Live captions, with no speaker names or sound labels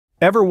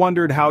Ever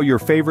wondered how your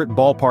favorite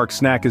ballpark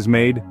snack is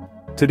made?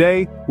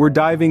 Today, we're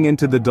diving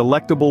into the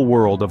delectable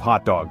world of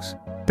hot dogs.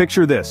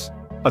 Picture this: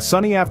 a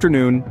sunny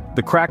afternoon,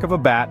 the crack of a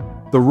bat,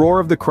 the roar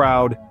of the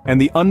crowd,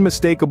 and the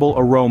unmistakable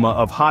aroma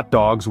of hot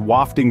dogs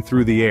wafting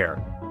through the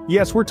air.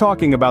 Yes, we're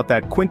talking about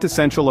that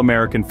quintessential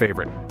American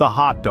favorite, the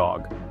hot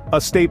dog.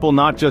 A staple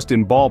not just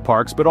in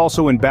ballparks but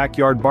also in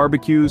backyard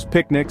barbecues,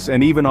 picnics,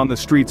 and even on the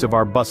streets of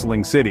our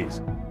bustling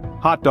cities.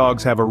 Hot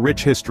dogs have a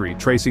rich history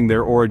tracing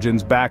their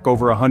origins back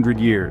over 100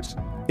 years.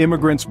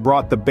 Immigrants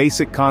brought the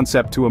basic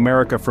concept to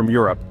America from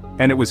Europe,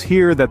 and it was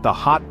here that the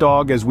hot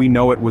dog as we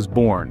know it was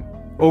born.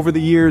 Over the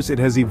years it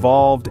has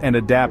evolved and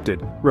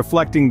adapted,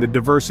 reflecting the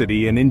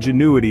diversity and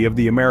ingenuity of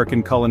the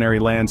American culinary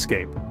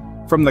landscape.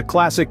 From the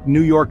classic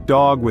New York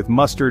dog with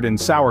mustard and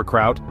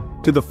sauerkraut,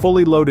 to the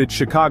fully loaded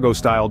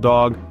Chicago-style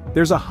dog,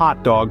 there's a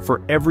hot dog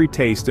for every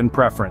taste and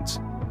preference.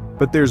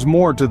 But there's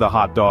more to the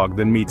hot dog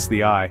than meets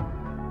the eye.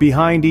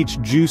 Behind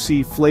each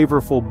juicy,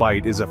 flavorful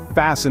bite is a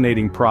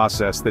fascinating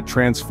process that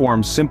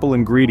transforms simple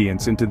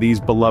ingredients into these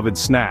beloved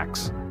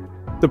snacks.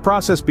 The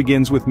process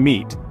begins with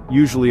meat,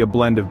 usually a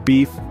blend of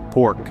beef,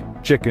 pork,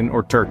 chicken,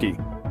 or turkey.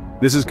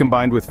 This is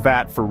combined with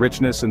fat for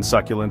richness and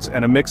succulence,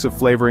 and a mix of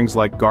flavorings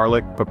like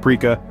garlic,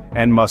 paprika,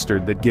 and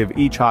mustard that give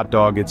each hot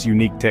dog its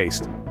unique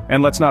taste.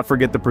 And let's not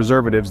forget the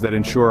preservatives that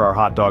ensure our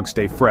hot dogs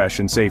stay fresh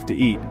and safe to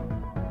eat.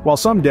 While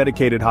some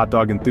dedicated hot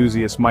dog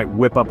enthusiasts might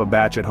whip up a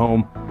batch at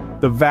home,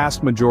 the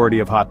vast majority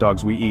of hot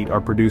dogs we eat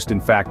are produced in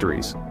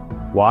factories.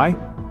 Why?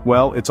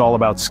 Well, it's all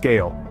about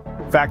scale.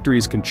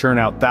 Factories can churn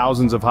out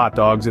thousands of hot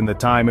dogs in the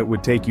time it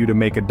would take you to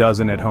make a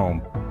dozen at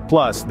home.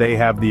 Plus, they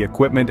have the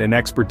equipment and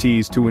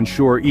expertise to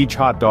ensure each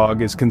hot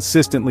dog is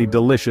consistently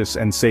delicious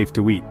and safe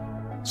to eat.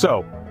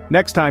 So,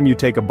 next time you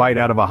take a bite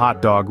out of a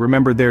hot dog,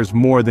 remember there's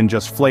more than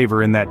just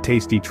flavor in that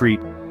tasty treat.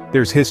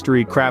 There's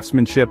history,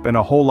 craftsmanship, and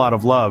a whole lot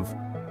of love.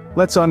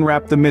 Let's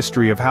unwrap the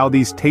mystery of how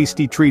these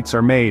tasty treats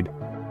are made.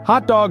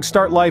 Hot dogs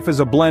start life as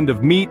a blend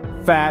of meat,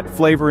 fat,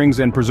 flavorings,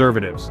 and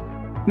preservatives.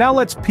 Now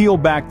let's peel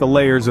back the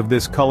layers of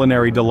this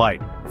culinary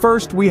delight.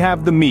 First, we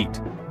have the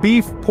meat.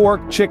 Beef,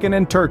 pork, chicken,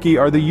 and turkey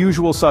are the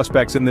usual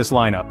suspects in this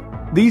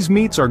lineup. These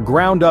meats are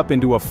ground up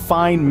into a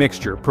fine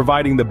mixture,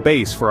 providing the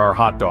base for our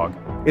hot dog.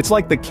 It's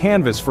like the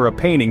canvas for a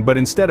painting, but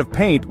instead of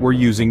paint, we're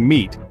using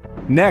meat.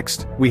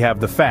 Next, we have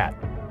the fat.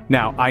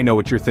 Now, I know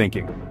what you're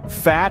thinking.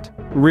 Fat?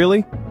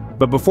 Really?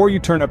 But before you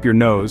turn up your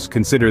nose,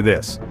 consider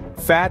this.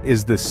 Fat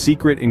is the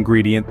secret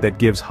ingredient that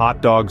gives hot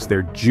dogs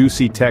their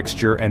juicy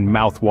texture and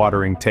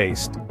mouth-watering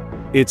taste.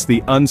 It's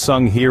the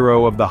unsung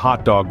hero of the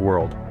hot dog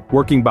world,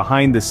 working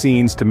behind the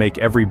scenes to make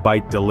every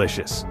bite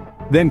delicious.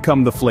 Then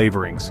come the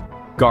flavorings.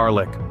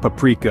 Garlic,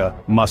 paprika,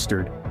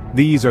 mustard.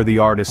 These are the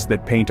artists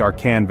that paint our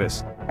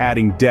canvas,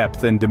 adding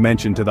depth and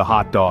dimension to the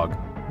hot dog.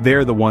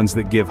 They're the ones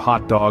that give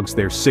hot dogs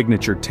their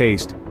signature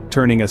taste,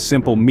 turning a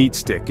simple meat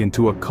stick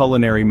into a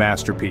culinary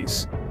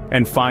masterpiece.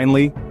 And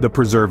finally, the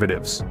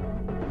preservatives.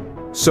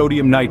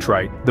 Sodium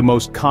nitrite, the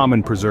most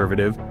common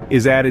preservative,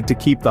 is added to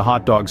keep the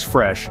hot dogs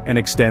fresh and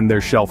extend their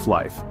shelf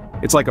life.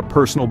 It's like a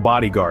personal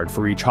bodyguard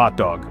for each hot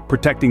dog,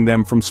 protecting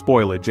them from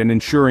spoilage and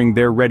ensuring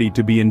they're ready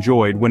to be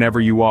enjoyed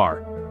whenever you are.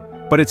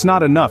 But it's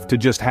not enough to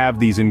just have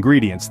these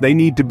ingredients, they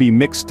need to be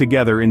mixed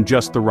together in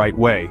just the right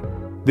way.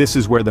 This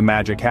is where the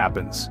magic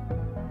happens.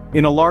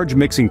 In a large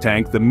mixing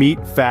tank, the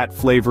meat, fat,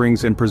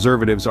 flavorings, and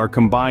preservatives are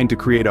combined to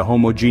create a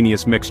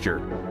homogeneous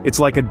mixture. It's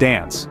like a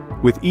dance,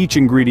 with each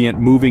ingredient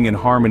moving in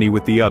harmony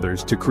with the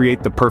others to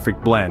create the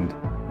perfect blend.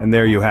 And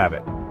there you have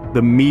it.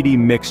 The meaty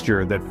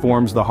mixture that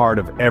forms the heart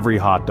of every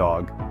hot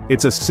dog.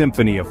 It's a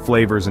symphony of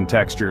flavors and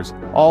textures,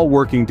 all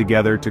working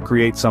together to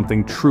create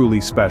something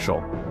truly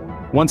special.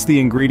 Once the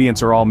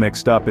ingredients are all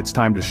mixed up, it's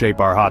time to shape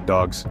our hot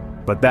dogs.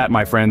 But that,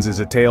 my friends, is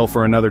a tale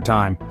for another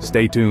time.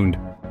 Stay tuned.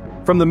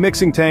 From the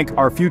mixing tank,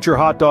 our future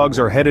hot dogs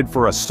are headed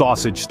for a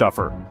sausage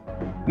stuffer.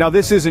 Now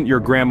this isn't your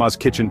grandma's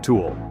kitchen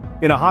tool.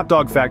 In a hot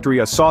dog factory,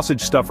 a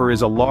sausage stuffer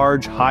is a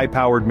large,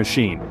 high-powered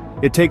machine.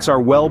 It takes our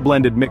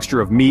well-blended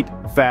mixture of meat,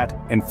 fat,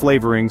 and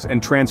flavorings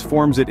and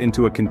transforms it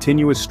into a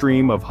continuous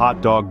stream of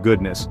hot dog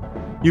goodness.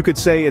 You could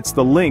say it's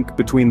the link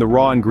between the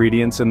raw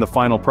ingredients and the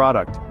final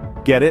product.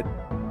 Get it?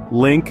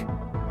 Link?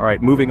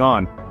 Alright, moving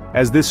on.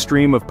 As this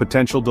stream of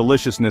potential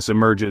deliciousness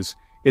emerges,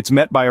 it's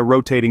met by a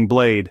rotating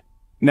blade.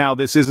 Now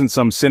this isn't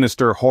some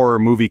sinister horror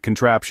movie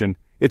contraption.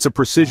 It's a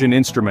precision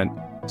instrument,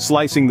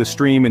 slicing the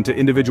stream into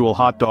individual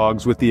hot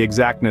dogs with the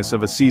exactness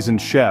of a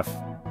seasoned chef.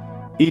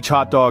 Each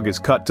hot dog is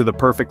cut to the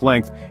perfect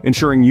length,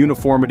 ensuring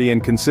uniformity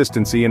and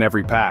consistency in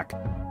every pack.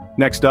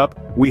 Next up,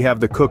 we have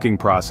the cooking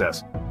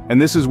process,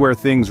 and this is where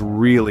things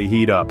really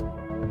heat up.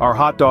 Our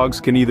hot dogs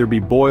can either be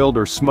boiled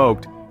or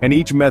smoked, and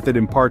each method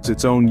imparts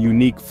its own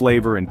unique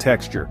flavor and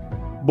texture.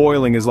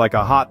 Boiling is like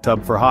a hot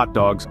tub for hot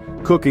dogs,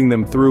 cooking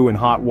them through in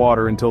hot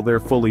water until they're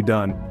fully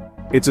done.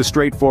 It's a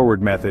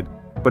straightforward method,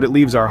 but it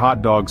leaves our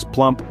hot dogs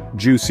plump,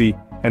 juicy,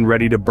 and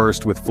ready to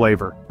burst with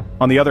flavor.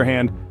 On the other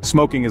hand,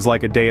 smoking is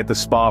like a day at the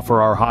spa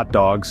for our hot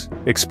dogs,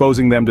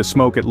 exposing them to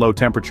smoke at low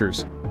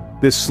temperatures.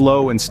 This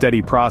slow and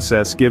steady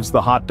process gives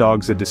the hot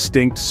dogs a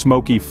distinct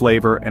smoky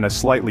flavor and a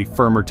slightly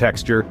firmer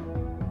texture,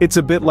 It's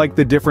a bit like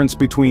the difference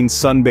between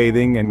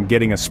sunbathing and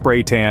getting a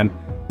spray tan.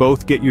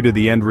 Both get you to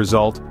the end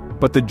result,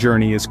 but the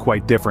journey is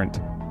quite different.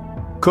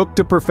 Cooked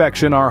to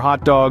perfection, our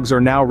hot dogs are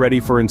now ready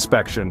for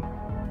inspection.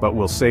 But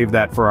we'll save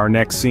that for our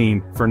next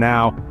scene. For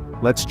now,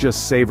 let's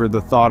just savor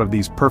the thought of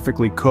these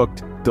perfectly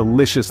cooked,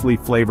 deliciously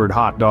flavored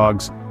hot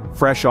dogs,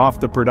 fresh off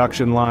the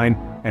production line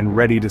and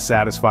ready to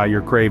satisfy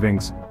your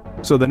cravings.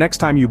 So the next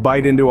time you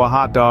bite into a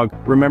hot dog,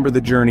 remember the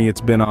journey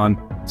it's been on.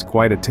 It's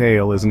quite a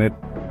tale, isn't it?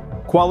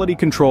 Quality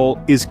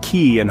control is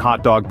key in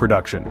hot dog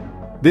production.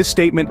 This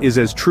statement is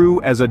as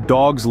true as a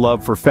dog's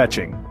love for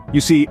fetching.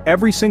 You see,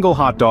 every single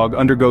hot dog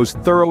undergoes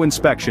thorough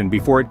inspection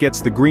before it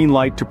gets the green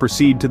light to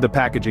proceed to the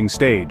packaging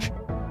stage.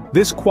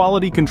 This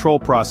quality control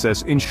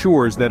process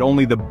ensures that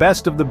only the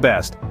best of the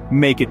best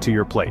make it to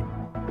your plate.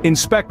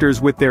 Inspectors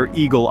with their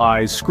eagle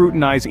eyes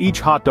scrutinize each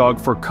hot dog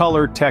for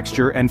color,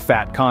 texture, and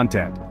fat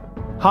content.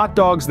 Hot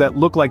dogs that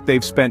look like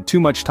they've spent too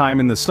much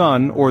time in the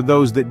sun or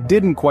those that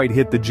didn't quite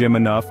hit the gym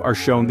enough are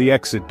shown the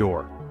exit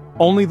door.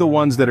 Only the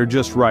ones that are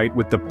just right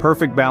with the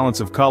perfect balance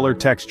of color,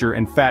 texture,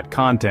 and fat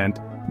content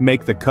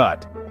make the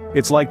cut.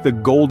 It's like the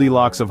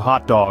Goldilocks of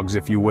hot dogs,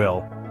 if you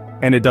will.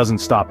 And it doesn't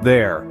stop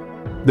there.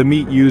 The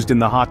meat used in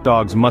the hot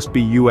dogs must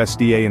be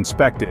USDA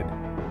inspected.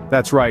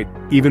 That's right,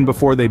 even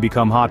before they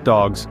become hot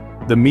dogs,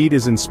 the meat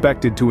is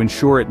inspected to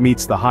ensure it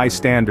meets the high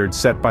standards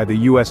set by the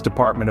U.S.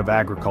 Department of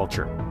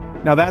Agriculture.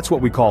 Now that's what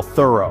we call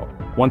thorough.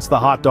 Once the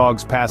hot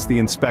dogs pass the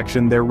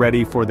inspection, they're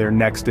ready for their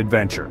next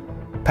adventure.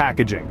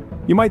 Packaging.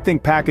 You might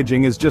think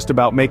packaging is just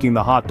about making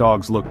the hot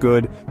dogs look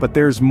good, but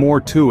there's more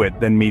to it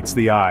than meets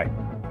the eye.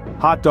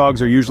 Hot dogs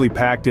are usually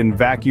packed in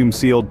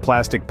vacuum-sealed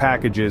plastic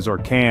packages or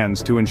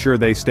cans to ensure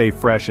they stay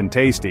fresh and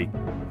tasty.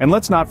 And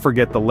let's not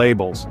forget the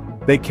labels.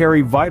 They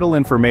carry vital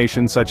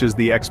information such as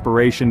the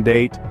expiration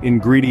date,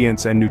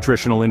 ingredients, and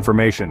nutritional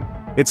information.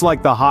 It's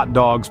like the hot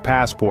dog's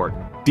passport,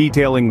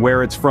 detailing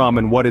where it's from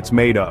and what it's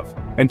made of.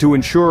 And to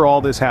ensure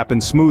all this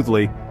happens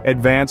smoothly,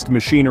 advanced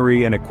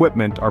machinery and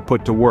equipment are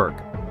put to work.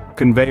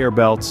 Conveyor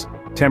belts,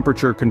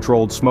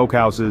 temperature-controlled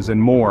smokehouses,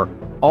 and more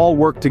all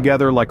work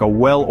together like a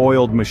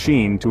well-oiled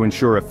machine to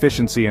ensure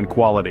efficiency and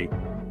quality.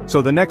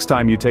 So the next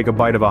time you take a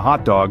bite of a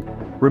hot dog,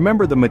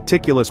 remember the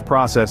meticulous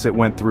process it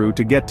went through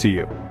to get to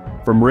you.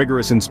 From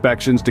rigorous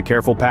inspections to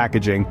careful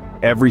packaging,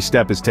 every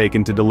step is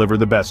taken to deliver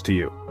the best to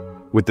you.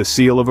 With the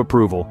seal of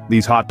approval,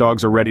 these hot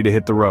dogs are ready to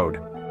hit the road.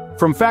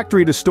 From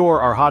factory to store,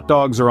 our hot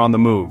dogs are on the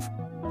move.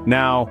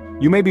 Now,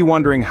 you may be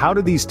wondering, how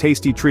do these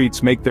tasty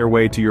treats make their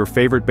way to your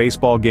favorite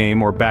baseball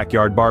game or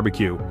backyard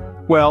barbecue?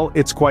 Well,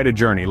 it's quite a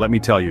journey, let me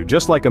tell you.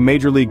 Just like a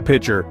major league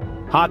pitcher,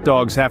 hot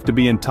dogs have to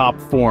be in top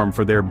form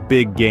for their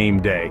big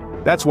game day.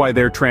 That's why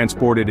they're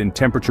transported in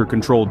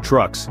temperature-controlled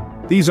trucks.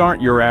 These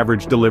aren't your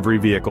average delivery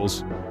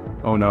vehicles.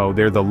 Oh no,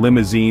 they're the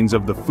limousines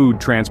of the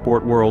food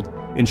transport world,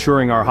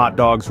 ensuring our hot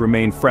dogs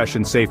remain fresh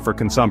and safe for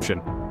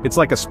consumption. It's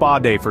like a spa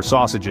day for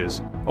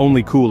sausages,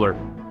 only cooler,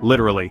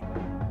 literally.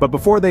 But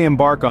before they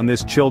embark on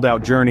this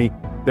chilled-out journey,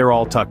 they're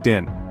all tucked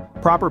in.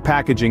 Proper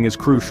packaging is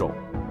crucial.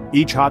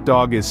 Each hot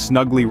dog is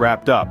snugly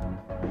wrapped up,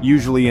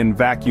 usually in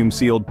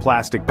vacuum-sealed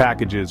plastic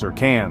packages or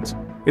cans.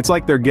 It's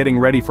like they're getting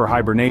ready for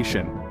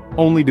hibernation,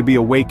 only to be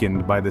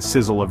awakened by the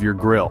sizzle of your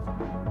grill.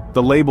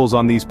 The labels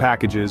on these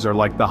packages are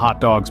like the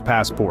hot dog's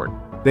passport.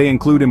 They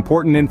include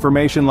important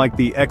information like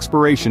the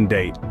expiration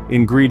date,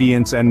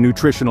 ingredients, and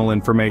nutritional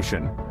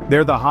information.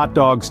 They're the hot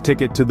dog's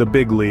ticket to the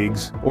big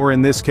leagues, or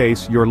in this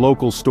case, your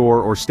local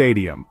store or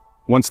stadium.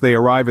 Once they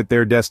arrive at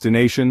their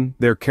destination,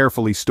 they're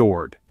carefully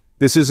stored.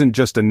 This isn't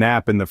just a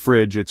nap in the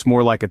fridge, it's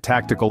more like a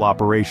tactical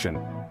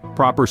operation.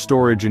 Proper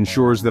storage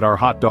ensures that our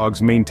hot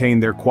dogs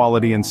maintain their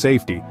quality and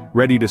safety,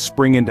 ready to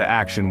spring into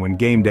action when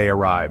game day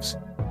arrives.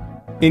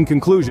 In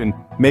conclusion,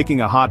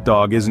 making a hot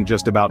dog isn't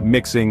just about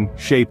mixing,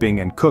 shaping,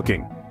 and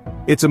cooking.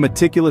 It's a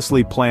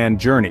meticulously planned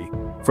journey,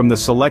 from the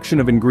selection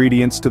of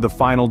ingredients to the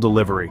final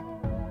delivery.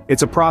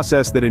 It's a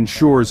process that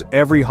ensures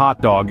every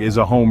hot dog is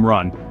a home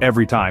run,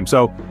 every time.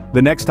 So,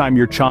 the next time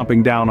you're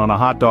chomping down on a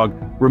hot dog,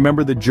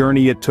 remember the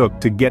journey it took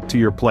to get to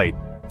your plate.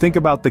 Think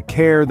about the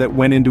care that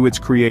went into its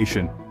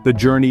creation, the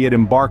journey it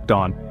embarked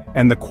on,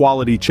 and the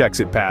quality checks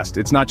it passed.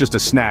 It's not just a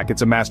snack,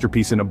 it's a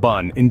masterpiece in a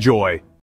bun. Enjoy.